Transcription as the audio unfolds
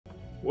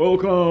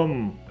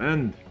Welcome!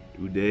 And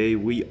today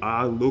we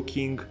are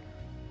looking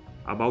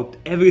about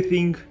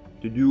everything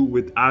to do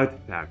with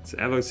artifacts.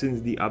 Ever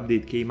since the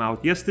update came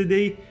out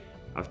yesterday,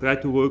 I've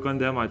tried to work on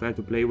them, I tried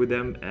to play with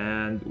them,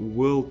 and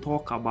we'll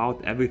talk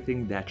about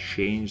everything that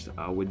changed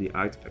with the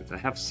artifacts. I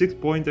have 6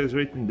 pointers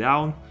written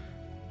down,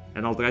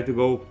 and I'll try to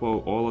go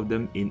for all of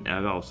them in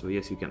a row. So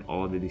yes, you can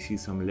already see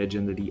some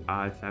legendary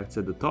artifacts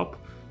at the top.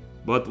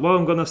 But what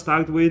I'm gonna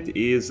start with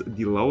is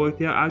the lower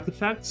tier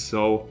artifacts.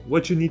 So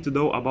what you need to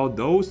know about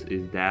those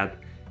is that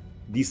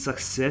the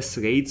success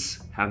rates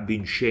have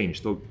been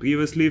changed. So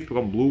previously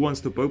from blue ones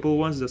to purple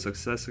ones, the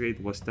success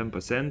rate was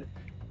 10%.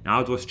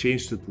 Now it was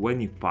changed to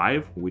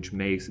 25, which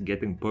makes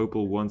getting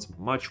purple ones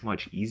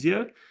much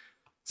easier.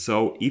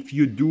 So if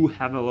you do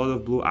have a lot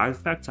of blue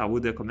artifacts, I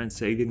would recommend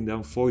saving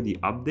them for the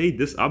update.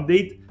 This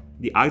update,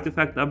 the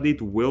artifact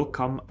update, will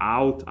come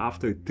out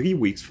after 3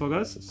 weeks for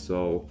us.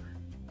 So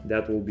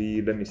that will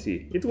be, let me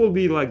see, it will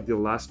be like the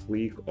last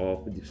week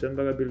of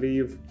December, I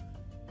believe.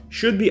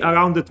 Should be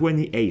around the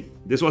 28th.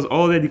 This was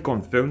already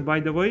confirmed, by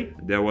the way.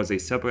 There was a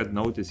separate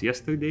notice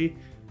yesterday.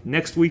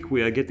 Next week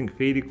we are getting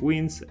Fairy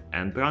Queens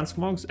and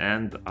Transmogs,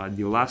 and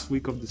the last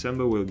week of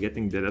December we're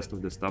getting the rest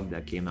of the stuff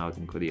that came out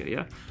in Korea,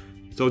 yeah?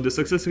 So the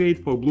success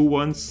rate for blue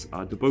ones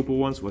to purple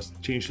ones was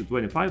changed to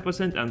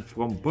 25%, and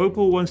from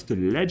purple ones to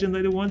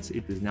legendary ones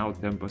it is now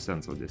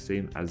 10%, so the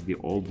same as the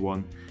old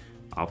one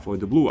for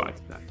the blue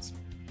artifacts.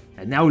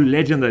 And now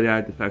legendary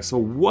artifacts. So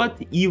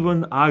what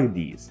even are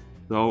these?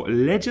 So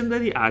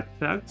legendary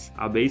artifacts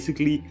are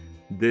basically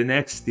the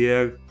next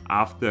tier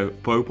after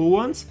purple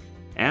ones,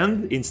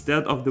 and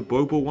instead of the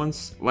purple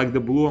ones, like the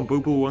blue and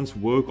purple ones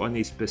work on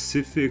a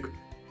specific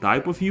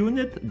type of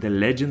unit, the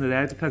legendary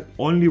artifact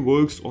only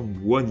works on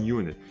one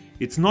unit.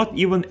 It's not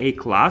even a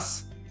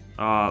class,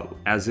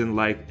 as in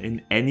like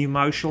in any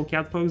martial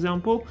cat, for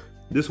example.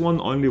 This one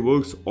only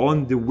works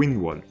on the winged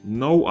one.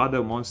 No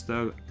other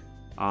monster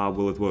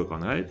will it work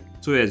on, right?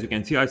 So as you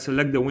can see, I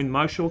select the Wind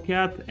Martial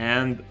Cat,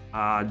 and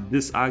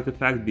this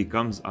artifact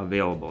becomes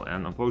available,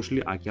 and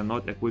unfortunately I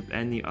cannot equip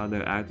any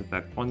other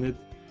artifact on it.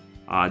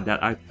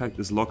 That artifact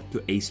is locked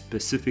to a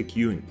specific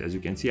unit. As you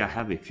can see, I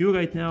have a few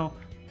right now.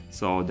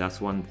 So that's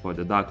one for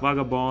the Dark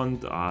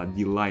Vagabond,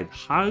 the Light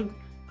Hag.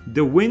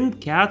 The Wind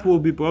Cat will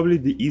be probably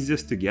the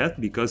easiest to get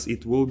because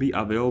it will be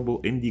available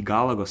in the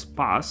Galagos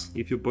Pass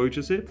if you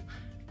purchase it.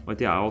 But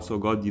yeah, I also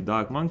got the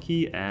Dark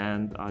Monkey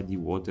and the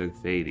Water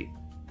Fairy.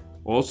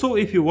 Also,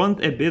 if you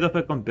want a bit of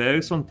a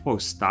comparison for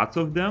stats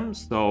of them,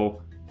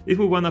 so if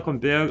we want to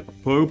compare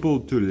purple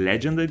to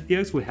legendary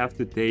tiers, we have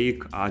to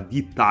take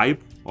the type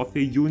of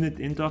a unit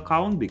into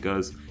account,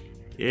 because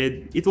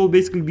it will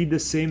basically be the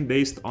same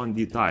based on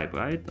the type,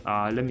 right?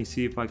 Let me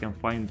see if I can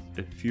find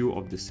a few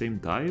of the same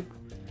type.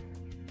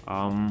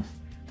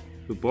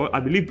 Support, I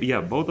believe, yeah,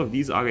 both of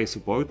these are a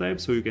support type,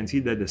 so you can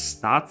see that the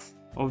stats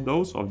of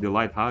those, of the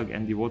Light Hag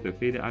and the Water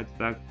Fairy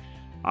artifact,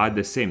 are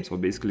the same. So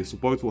basically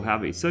support will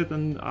have a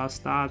certain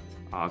stat,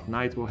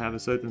 Knight will have a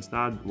certain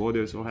stat,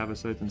 Warriors will have a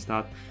certain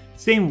stat,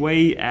 same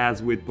way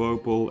as with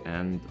purple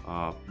and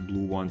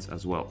blue ones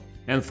as well.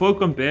 And for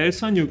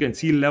comparison, you can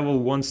see level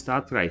 1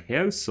 stat right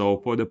here. So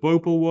for the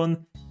purple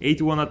one,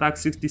 81 attack,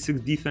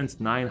 66 defense,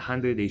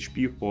 900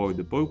 HP for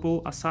the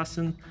purple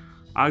assassin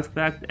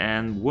artifact,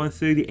 and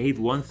 138,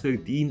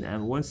 113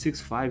 and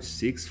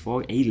 1656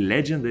 for a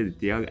legendary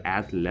tier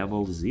at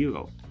level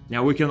 0.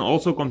 Now we can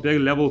also compare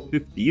level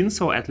 15.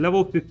 So at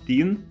level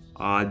 15,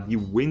 the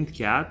Wind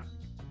Cat,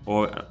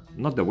 or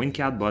not the Wind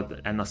Cat,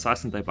 but an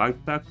assassin type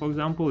artifact, for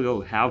example,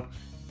 will have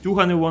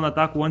 201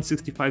 attack,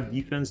 165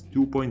 defense,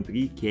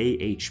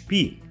 2.3k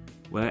HP.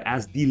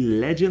 Whereas the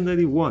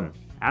legendary one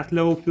at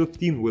level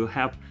 15 will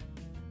have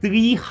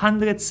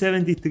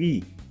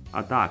 373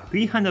 attack,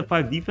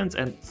 305 defense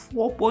and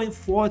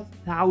 4.4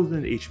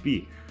 thousand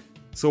HP.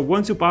 So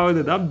once you power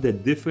it up, the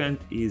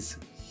difference is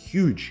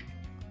huge.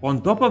 On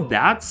top of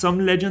that, some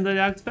legendary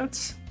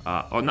artifacts,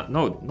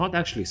 not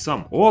actually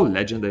some, all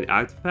legendary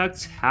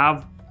artifacts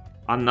have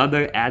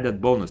another added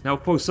bonus. Now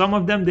for some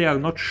of them they are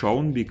not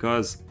shown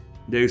because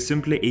there is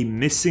simply a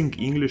missing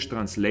English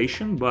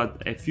translation,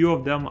 but a few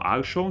of them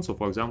are shown. So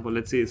for example,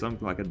 let's say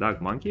something like a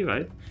Dark Monkey,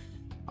 right?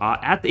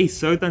 At a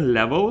certain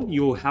level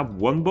you will have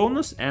one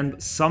bonus,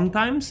 and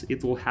sometimes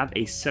it will have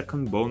a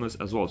second bonus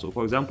as well. So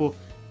for example,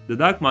 the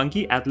Dark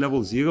Monkey at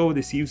level 0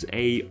 receives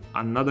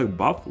another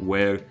buff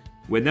where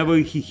whenever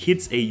he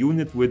hits a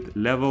unit with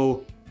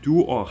level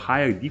 2 or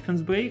higher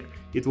defense break,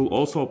 it will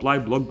also apply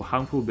block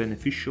harmful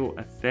beneficial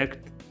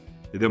effect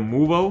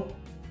removal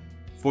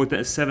for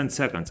 7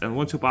 seconds. And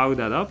once you power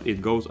that up,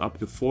 it goes up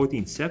to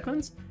 14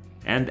 seconds.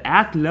 And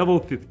at level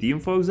 15,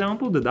 for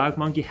example, the Dark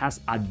Monkey has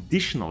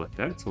additional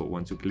effects. So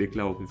once you click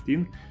level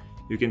 15,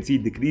 you can see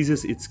it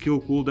decreases its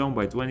skill cooldown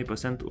by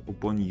 20%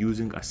 upon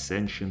using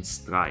Ascension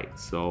Strike.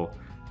 So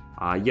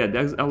yeah,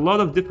 there's a lot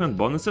of different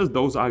bonuses.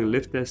 Those are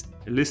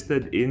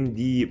listed in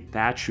the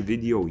patch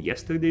video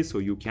yesterday, so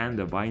you can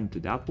divine to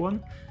that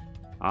one.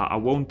 I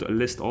won't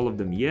list all of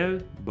them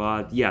here,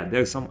 but yeah,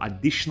 there's some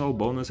additional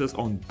bonuses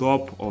on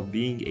top of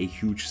being a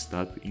huge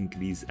stat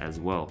increase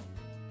as well.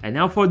 And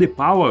now for the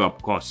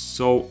power-up costs.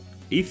 So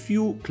if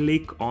you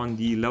click on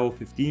the level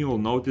 15, you'll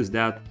notice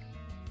that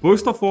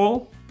first of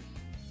all,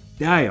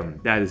 damn,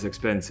 that is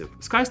expensive.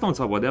 Skystones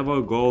are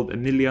whatever, gold, a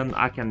million,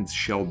 I can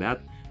shell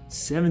that.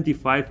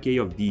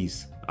 75k of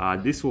these.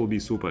 This will be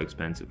super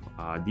expensive.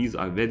 These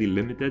are very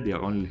limited, they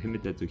are only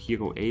limited to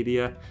hero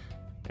area.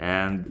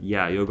 And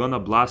yeah, you're gonna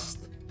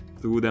blast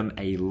through them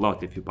a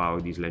lot if you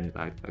power these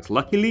legendary artifacts.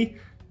 Luckily,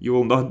 you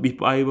will not be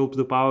able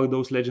to power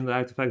those legendary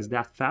artifacts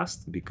that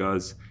fast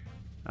because,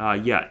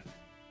 yeah,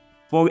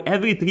 for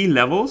every 3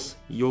 levels,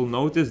 you'll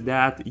notice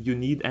that you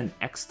need an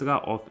extra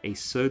of a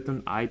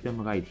certain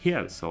item right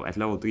here. So at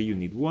level 3 you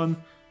need 1,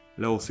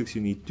 level 6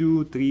 you need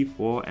 2, 3,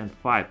 4, and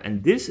 5.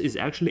 And this is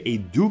actually a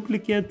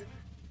duplicate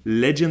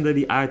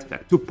legendary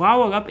artifact. To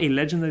power up a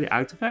legendary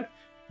artifact,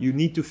 you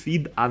need to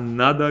feed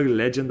another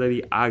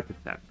legendary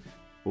artifact.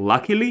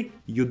 Luckily,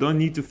 you don't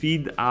need to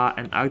feed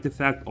an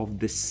artifact of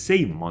the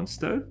same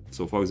monster.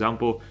 So for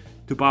example,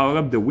 to power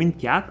up the Wind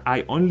Cat,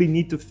 I only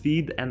need to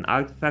feed an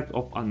artifact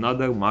of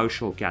another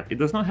Martial Cat. It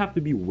does not have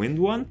to be Wind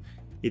one,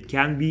 it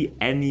can be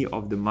any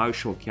of the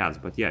Martial Cats.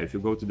 But yeah, if you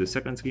go to the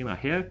second screen right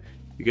here,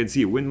 you can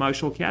see Wind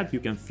Martial Cat, you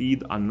can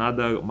feed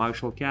another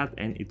Martial Cat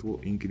and it will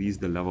increase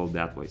the level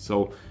that way.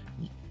 So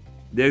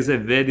there's a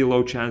very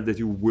low chance that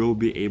you will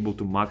be able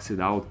to max it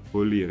out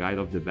fully right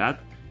off the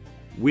bat,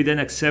 with an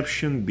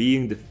exception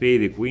being the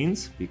Fairy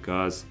Queens,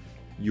 because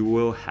you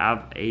will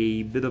have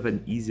a bit of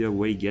an easier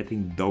way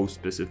getting those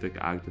specific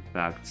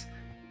artifacts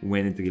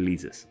when it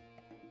releases.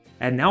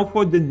 And now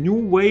for the new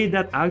way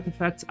that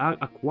artifacts are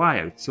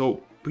acquired.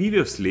 So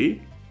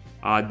previously,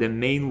 the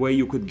main way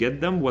you could get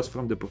them was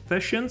from the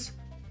professions,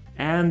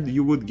 and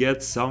you would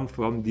get some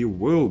from the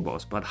world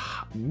boss. But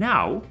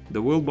now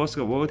the world boss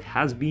reward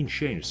has been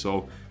changed.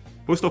 So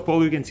first of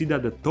all, you can see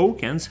that the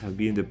tokens have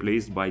been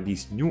replaced by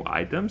these new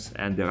items,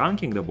 and the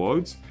ranking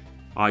rewards,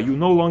 you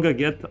no longer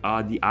get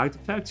the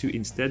artifacts, you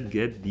instead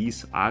get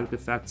these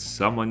artifact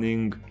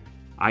summoning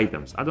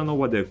items. I don't know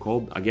what they're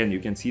called. Again, you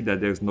can see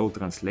that there's no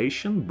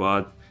translation,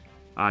 but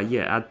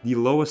yeah, at the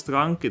lowest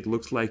rank it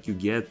looks like you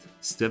get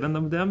 7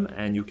 of them,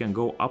 and you can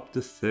go up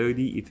to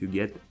 30 if you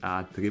get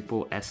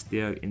triple S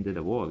tier in the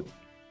reward.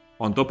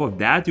 On top of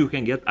that, you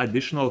can get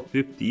additional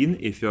 15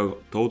 if your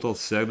total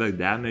server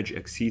damage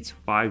exceeds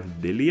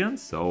 5 billion.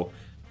 So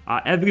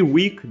every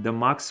week the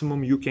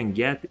maximum you can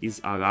get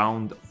is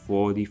around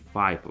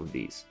 45 of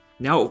these.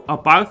 Now,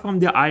 apart from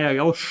the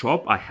IRL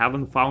shop, I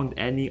haven't found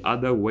any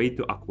other way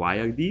to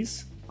acquire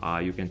these.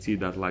 You can see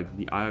that like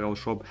the IRL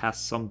shop has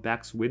some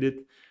packs with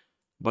it.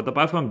 But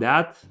apart from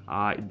that,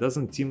 it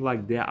doesn't seem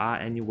like there are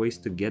any ways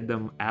to get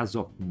them as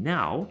of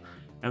now.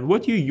 And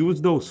what you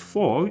use those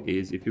for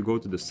is, if you go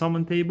to the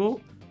summon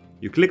table,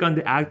 you click on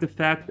the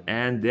artifact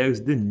and there's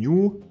the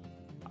new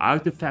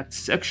artifact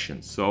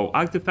section. So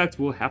artifacts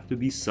will have to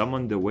be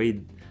summoned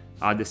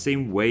the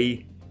same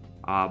way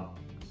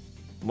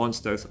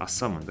monsters are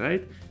summoned,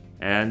 right?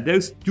 And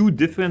there's 2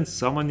 different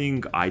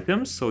summoning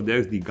items. So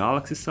there's the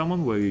Galaxy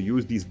Summon, where you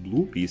use these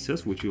blue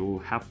pieces, which you will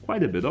have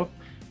quite a bit of.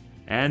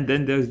 And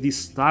then there's the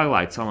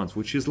Starlight Summons,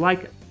 which is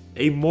like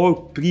a more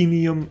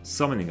premium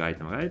summoning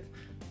item, right?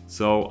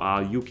 So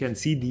you can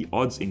see the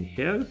odds in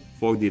here.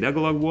 For the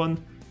regular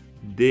one,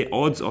 the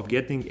odds of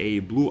getting a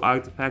blue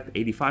artifact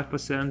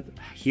 85%,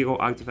 hero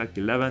artifact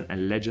 11%,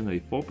 and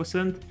legendary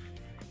 4%.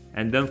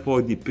 And then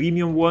for the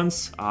premium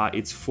ones,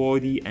 it's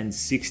 40 and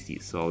 60.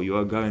 So you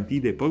are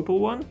guaranteed a purple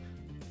one,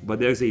 but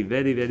there's a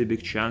very, very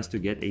big chance to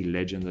get a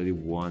legendary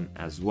one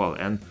as well.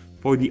 And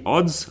for the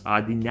odds,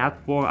 the Nat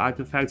 4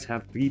 artifacts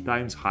have 3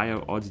 times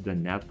higher odds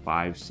than Nat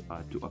 5s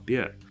to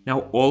appear.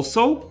 Now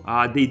also,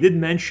 they did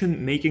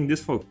mention making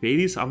this for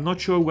fairies. I'm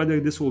not sure whether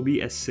this will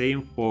be the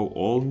same for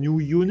all new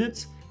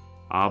units,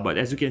 but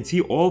as you can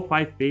see, all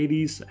 5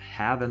 fairies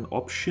have an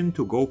option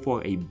to go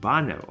for a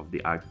banner of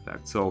the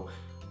artifact. So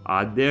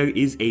there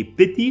is a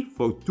pity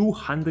for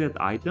 200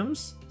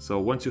 items. So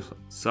once you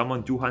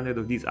summon 200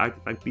 of these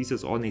artifact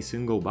pieces on a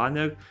single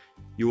banner,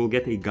 you will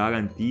get a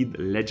guaranteed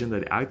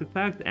legendary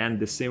artifact. And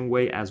the same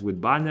way as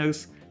with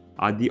banners,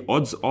 the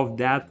odds of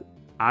that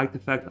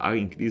artifact are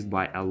increased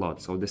by a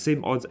lot. So the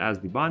same odds as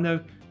the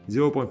banner,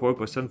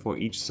 0.4% for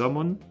each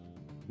summon,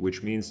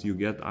 which means you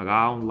get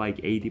around like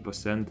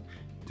 80%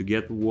 to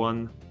get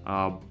one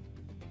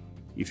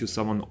if you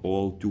summon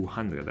all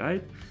 200,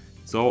 right?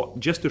 So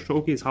just to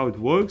showcase how it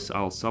works,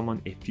 I'll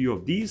summon a few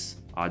of these.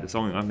 The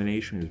summoning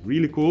animation is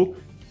really cool.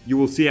 You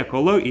will see a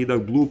color, either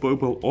blue,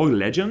 purple, or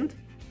legend.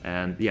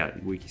 And yeah,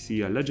 we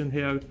see a legend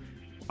here.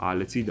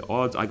 Let's see the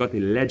odds. I got a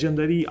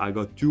legendary. I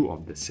got 2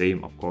 of the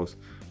same, of course,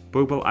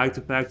 purple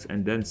artifacts,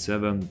 and then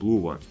 7 blue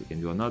ones. We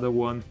can do another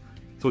one.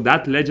 So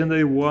that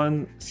legendary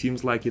one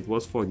seems like it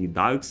was for the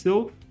Dark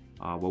Sylph.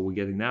 What we're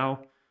getting now,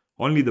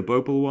 only the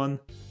purple one.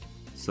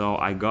 So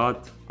I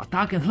got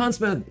attack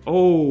enhancement.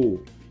 Oh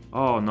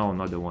no,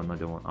 not the one, not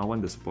the one. I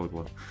want the support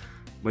one.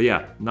 But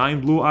yeah,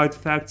 9 blue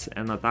artifacts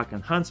and attack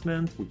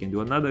enhancement. We can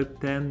do another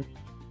 10.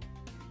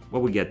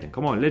 What we getting?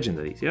 Come on,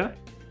 legendaries, yeah?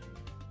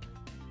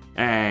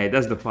 Hey,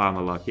 that's the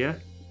farmer luck, yeah?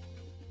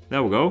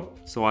 There we go.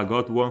 So I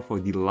got one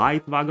for the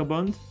Light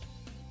Vagabond.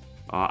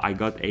 I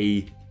got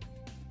a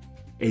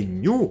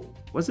new,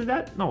 was it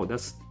that? No,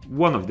 that's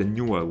one of the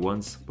newer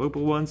ones,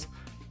 purple ones,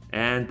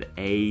 and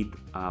 8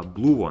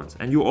 blue ones.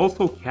 And you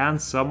also can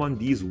summon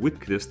these with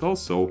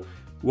crystals, so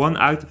one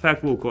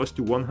artifact will cost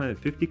you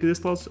 150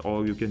 crystals,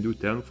 or you can do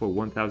 10 for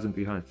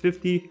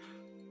 1350.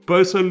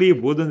 Personally,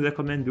 wouldn't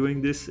recommend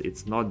doing this,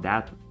 it's not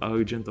that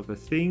urgent of a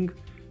thing.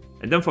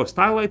 And then for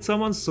Starlight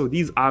Summons, so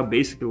these are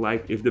basically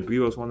like, if the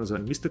previous one is a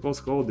mystical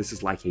scroll, this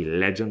is like a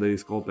legendary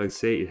scroll per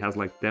se. It has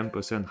like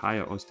 10%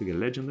 higher odds to get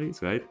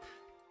legendaries, right?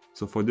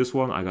 So for this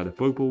one, I got a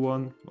purple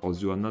one. I'll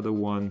do another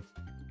one.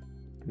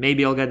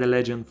 Maybe I'll get a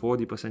legend,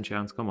 40%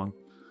 chance, come on.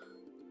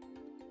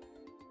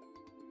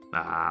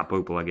 Ah,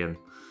 purple again.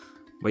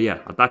 But yeah,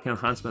 attack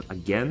enhancement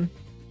again.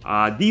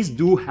 These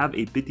do have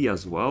a pity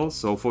as well.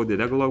 So for the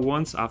regular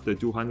ones, after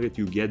 200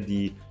 you get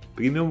the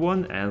premium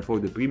one, and for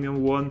the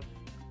premium one,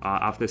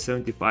 after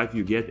 75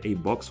 you get a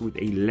box with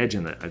a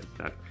legendary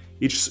artifact.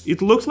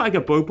 It looks like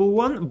a purple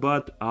one,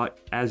 but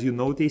as you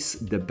notice,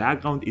 the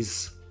background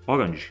is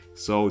orange.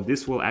 So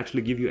this will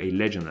actually give you a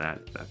legendary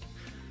artifact.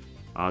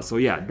 So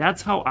yeah,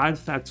 that's how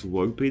artifacts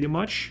work pretty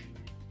much.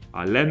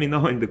 Let me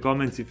know in the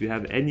comments if you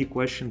have any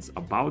questions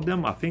about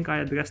them. I think I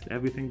addressed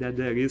everything that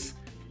there is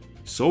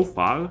so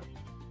far.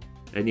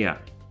 And yeah,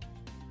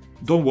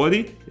 don't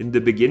worry, in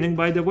the beginning,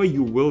 by the way,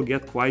 you will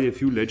get quite a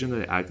few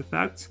legendary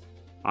artifacts.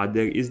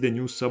 There is the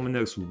new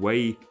Summoner's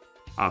Way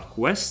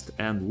quest,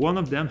 and one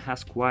of them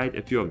has quite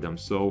a few of them.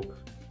 So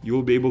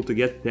you'll be able to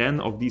get 10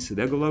 of these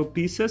regular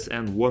pieces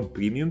and 1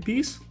 premium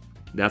piece.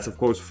 That's of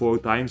course 4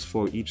 times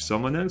for each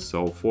summoner,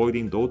 so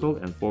 14 total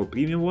and 4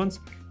 premium ones.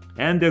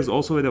 And there's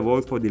also a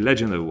reward for the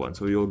legendary one,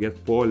 so you'll get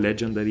 4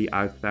 legendary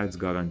artifacts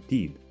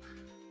guaranteed.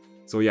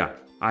 So yeah,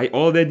 I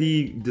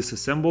already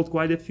disassembled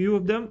quite a few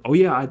of them. Oh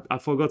yeah, I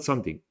forgot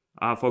something.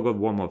 I forgot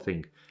one more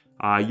thing.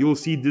 You'll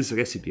see this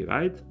recipe,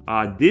 right?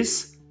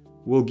 This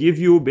will give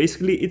you,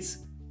 basically,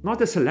 it's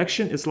not a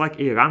selection, it's like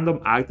a random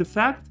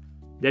artifact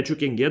that you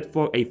can get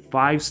for a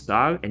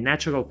 5-star, a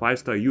natural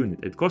 5-star unit.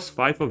 It costs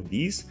 5 of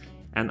these,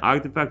 and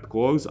artifact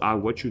cores are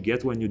what you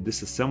get when you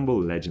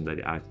disassemble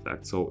legendary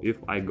artifacts. So if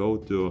I go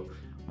to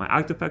my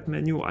artifact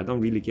menu, I don't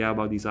really care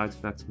about these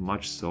artifacts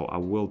much, so I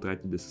will try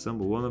to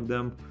disassemble one of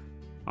them.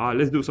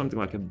 Let's do something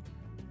like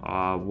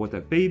a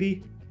water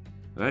fairy,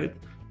 right?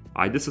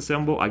 I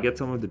disassemble, I get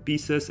some of the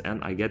pieces,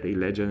 and I get a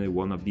legendary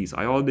one of these.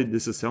 I already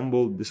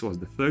disassembled, this was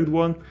the 3rd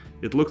one.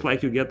 It looks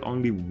like you get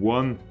only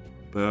 1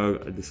 per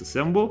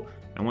disassemble,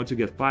 and once you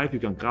get 5, you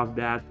can craft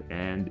that,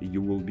 and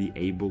you will be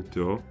able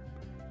to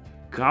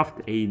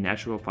craft a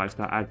natural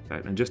 5-star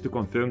artifact. And just to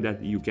confirm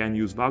that you can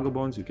use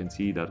vagabonds, you can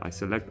see that I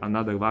select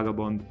another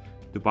vagabond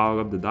to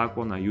power up the dark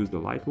one. I use the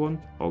light one,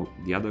 or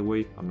the other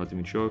way, I'm not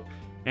even sure,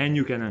 and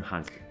you can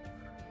enhance it.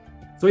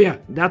 So yeah,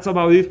 that's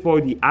about it for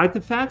the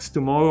artifacts.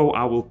 Tomorrow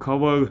I will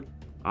cover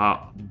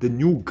the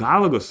new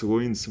Galagos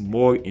ruins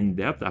more in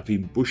depth. I've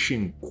been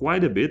pushing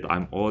quite a bit.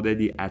 I'm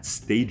already at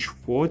stage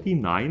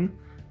 49.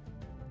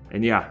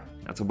 And yeah,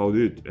 that's about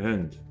it,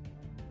 and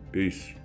peace.